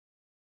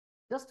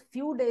just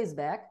few days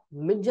back,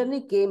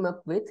 Midjourney came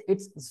up with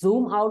its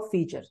zoom out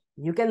feature.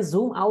 You can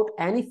zoom out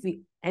any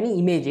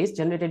images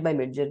generated by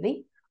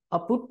Midjourney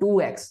up to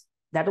 2x.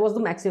 That was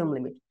the maximum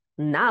limit.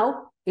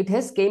 Now it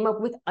has came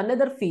up with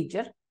another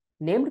feature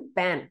named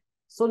pan.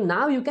 So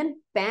now you can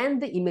pan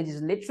the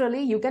images.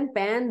 Literally, you can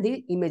pan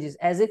the images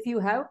as if you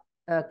have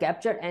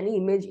captured any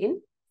image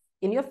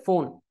in your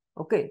phone.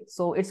 Okay,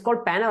 so it's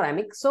called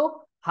panoramic.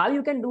 So how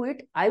you can do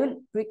it, I will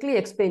quickly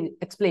explain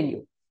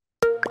you.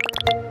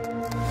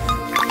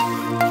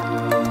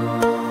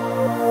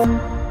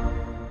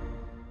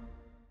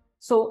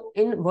 So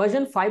in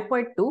version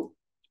 5.2,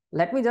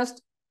 let me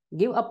just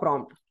give a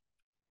prompt.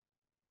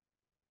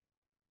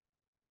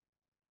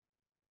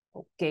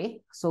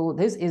 Okay, so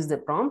this is the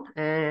prompt,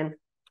 and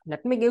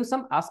let me give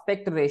some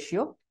aspect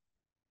ratio.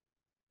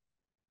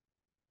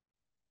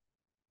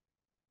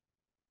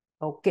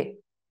 Okay,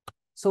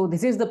 so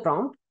this is the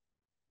prompt,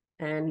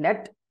 and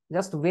let's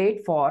just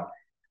wait for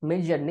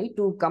Midjourney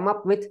to come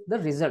up with the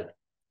result.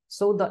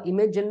 So the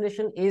image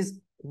generation is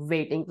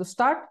waiting to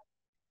start.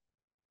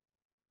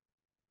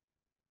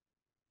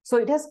 So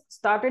it has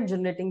started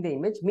generating the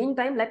image.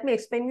 Meantime, let me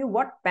explain you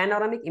what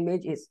panoramic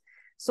image is.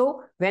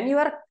 So when you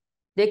are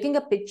taking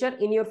a picture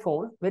in your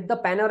phone with the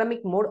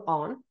panoramic mode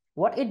on,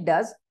 what it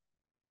does,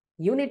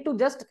 you need to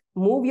just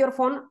move your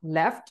phone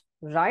left,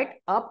 right,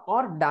 up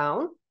or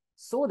down,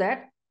 so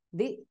that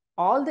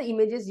all the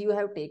images you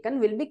have taken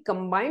will be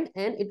combined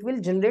and it will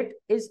generate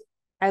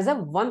as a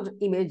one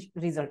image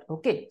result.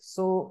 Okay,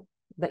 so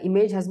the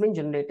image has been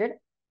generated.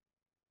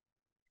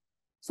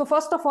 So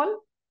first of all,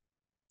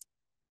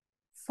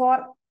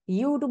 for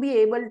you to be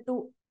able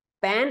to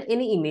pan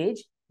any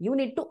image, you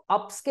need to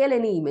upscale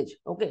any image.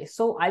 Okay,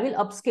 so I will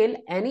upscale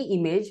any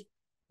image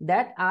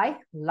that I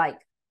like.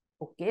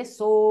 Okay,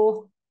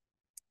 so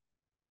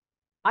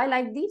I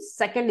like the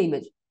second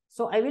image.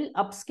 So I will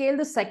upscale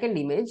the second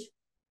image,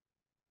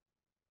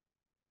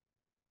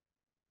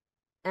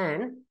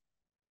 and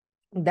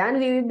then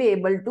we will be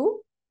able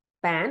to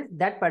pan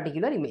that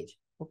particular image.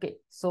 Okay,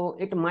 so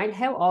it might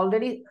have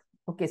already,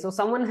 okay, so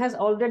someone has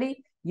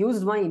already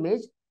used my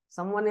image.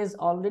 Someone is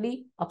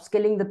already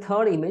upscaling the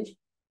third image.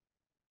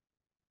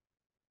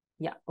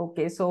 Yeah,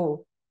 okay,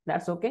 so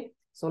that's okay.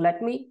 So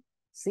let me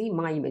see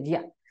my image.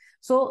 Yeah,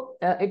 so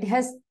it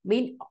has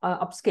been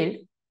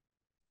upscaled.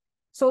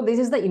 So this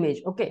is the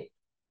image. Okay,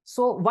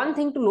 so one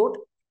thing to note,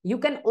 you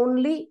can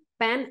only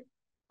pan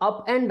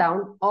up and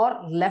down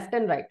or left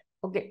and right.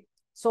 Okay,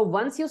 so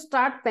once you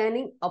start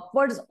panning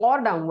upwards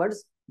or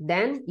downwards,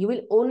 then you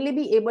will only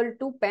be able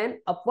to pan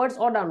upwards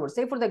or downwards.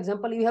 Say for the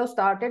example, you have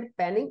started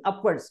panning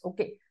upwards.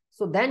 Okay,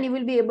 so then you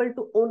will be able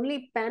to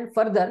only pan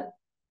further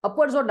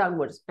upwards or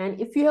downwards. And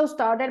if you have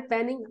started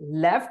panning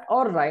left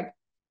or right,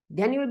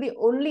 then you will be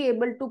only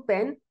able to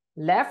pan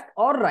left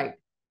or right.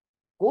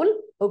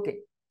 Cool? Okay,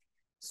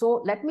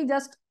 so let me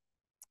just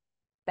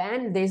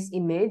pan this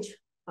image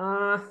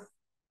to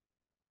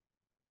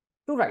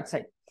right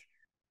side.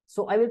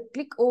 So I will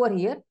click over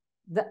here,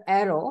 the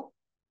arrow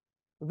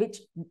which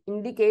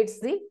indicates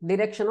the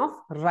direction of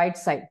right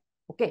side.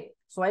 Okay,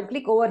 so I'll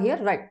click over here,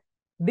 right.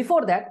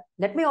 Before that,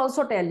 let me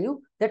also tell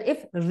you that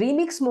if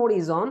remix mode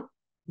is on,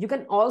 you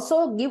can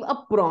also give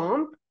a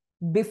prompt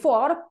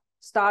before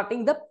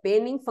starting the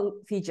panning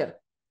feature.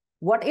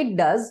 What it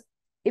does,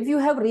 if you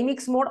have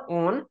remix mode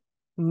on,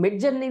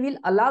 Midjourney will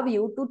allow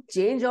you to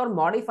change or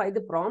modify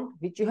the prompt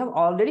which you have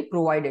already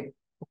provided.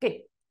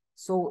 Okay,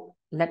 so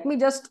let me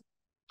just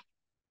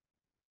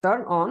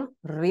turn on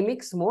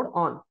remix mode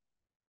on.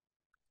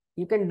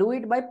 You can do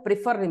it by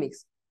prefer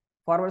remix,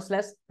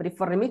 /prefer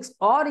remix,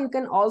 or you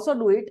can also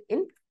do it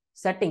in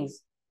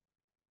settings.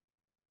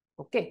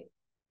 Okay,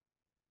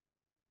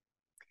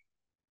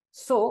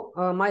 so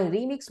my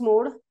remix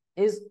mode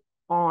is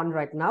on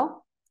right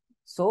now.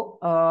 So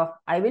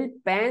I will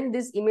pan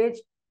this image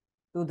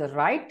to the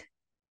right,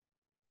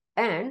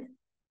 and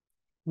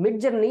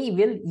Midjourney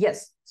will,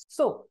 yes.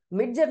 So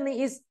Midjourney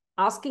is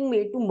asking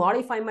me to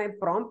modify my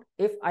prompt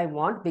if I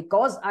want,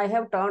 because I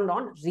have turned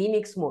on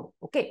remix mode.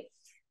 Okay,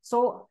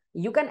 so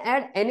you can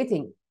add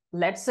anything.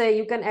 Let's say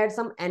you can add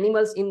some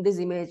animals in this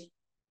image,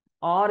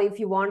 or if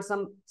you want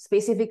some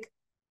specific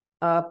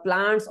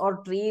plants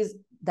or trees,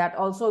 that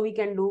also we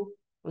can do.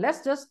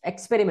 Let's just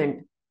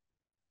experiment.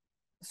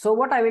 So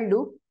what I will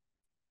do,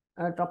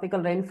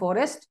 tropical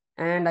rainforest,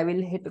 and I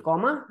will hit a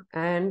comma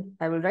and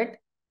I will write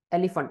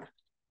elephant.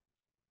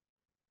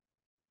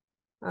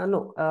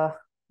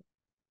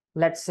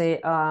 Let's say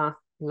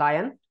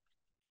lion,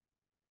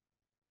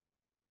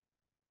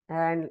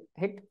 and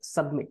hit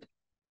submit.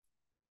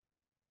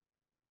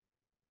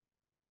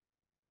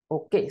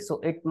 Okay, so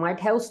it might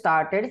have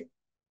started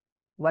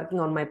working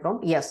on my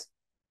prompt. Yes.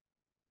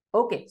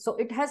 Okay, so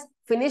it has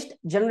finished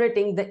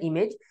generating the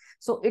image.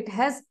 So it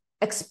has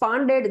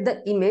expanded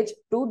the image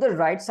to the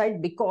right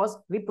side because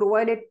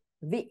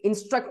we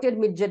instructed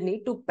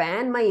Midjourney to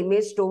pan my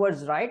image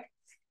towards right.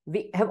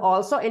 We have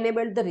also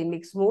enabled the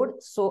remix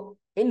mode, so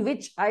in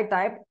which I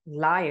typed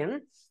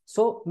lion.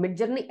 So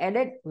Midjourney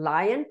added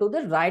lion to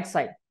the right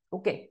side.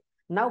 Okay,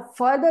 Now,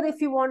 further,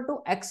 if you want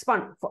to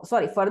expand,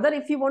 further,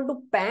 if you want to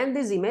pan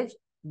this image,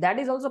 that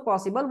is also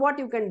possible. What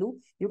you can do,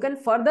 you can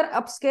further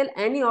upscale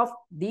any of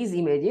these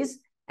images,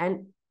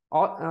 and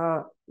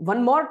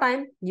one more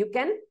time, you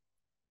can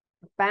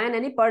pan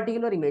any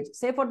particular image.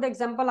 Say for the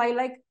example, I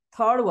like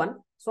third one.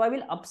 So I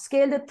will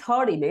upscale the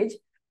third image.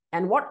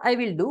 And what I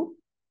will do,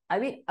 I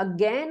will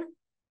again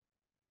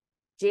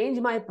change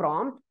my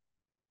prompt,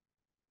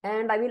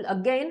 and I will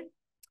again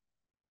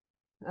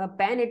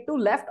pan it to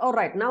left or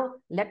right. Now,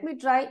 let me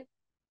try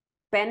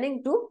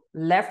panning to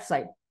left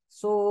side.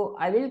 So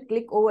I will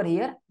click over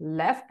here,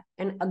 left,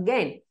 and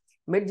again,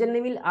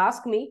 Midjourney will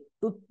ask me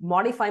to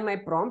modify my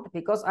prompt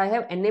because I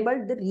have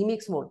enabled the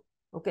remix mode.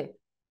 Okay.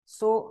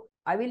 So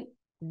I will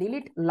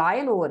delete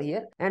lion over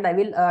here, and I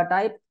will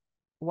type,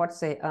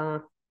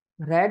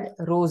 red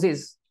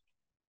roses,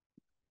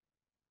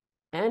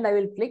 and I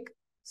will click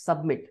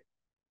submit.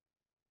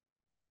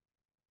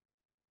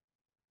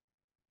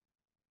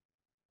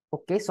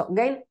 Okay, so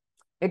again,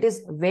 it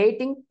is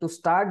waiting to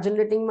start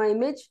generating my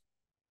image.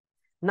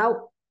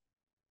 Now,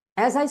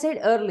 as I said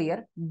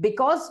earlier,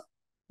 because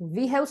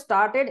we have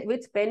started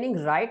with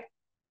penning right,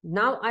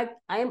 now I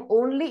am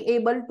only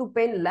able to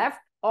pen left,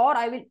 or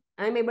I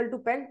am able to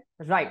pen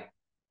right.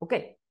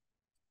 Okay,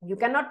 you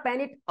cannot pen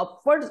it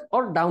upwards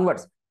or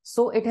downwards.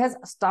 So it has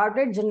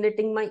started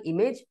generating my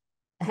image,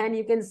 and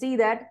you can see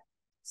that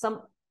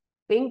some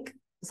pink,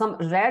 some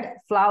red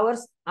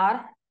flowers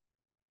are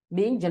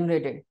being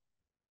generated.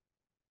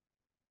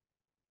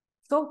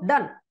 So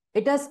done.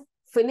 It has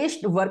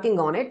finished working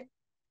on it.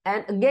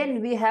 And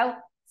again, we have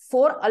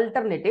 4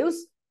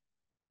 alternatives.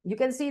 You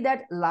can see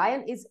that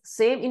lion is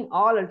same in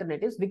all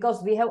alternatives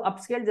because we have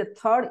upscaled the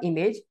third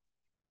image,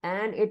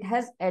 and it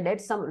has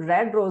added some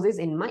red roses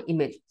in my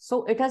image.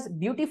 So it has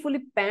beautifully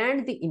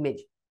panned the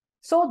image.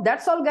 So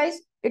that's all, guys.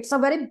 It's a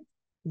very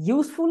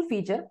useful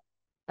feature.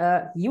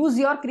 Use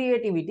your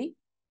creativity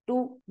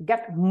to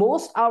get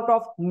most out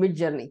of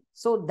Midjourney.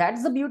 So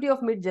that's the beauty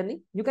of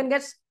Midjourney. You can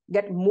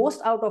get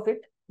most out of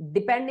it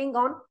depending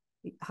on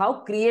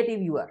how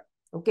creative you are.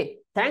 Okay.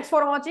 Thanks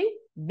for watching.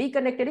 Be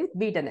connected with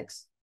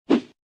B10X.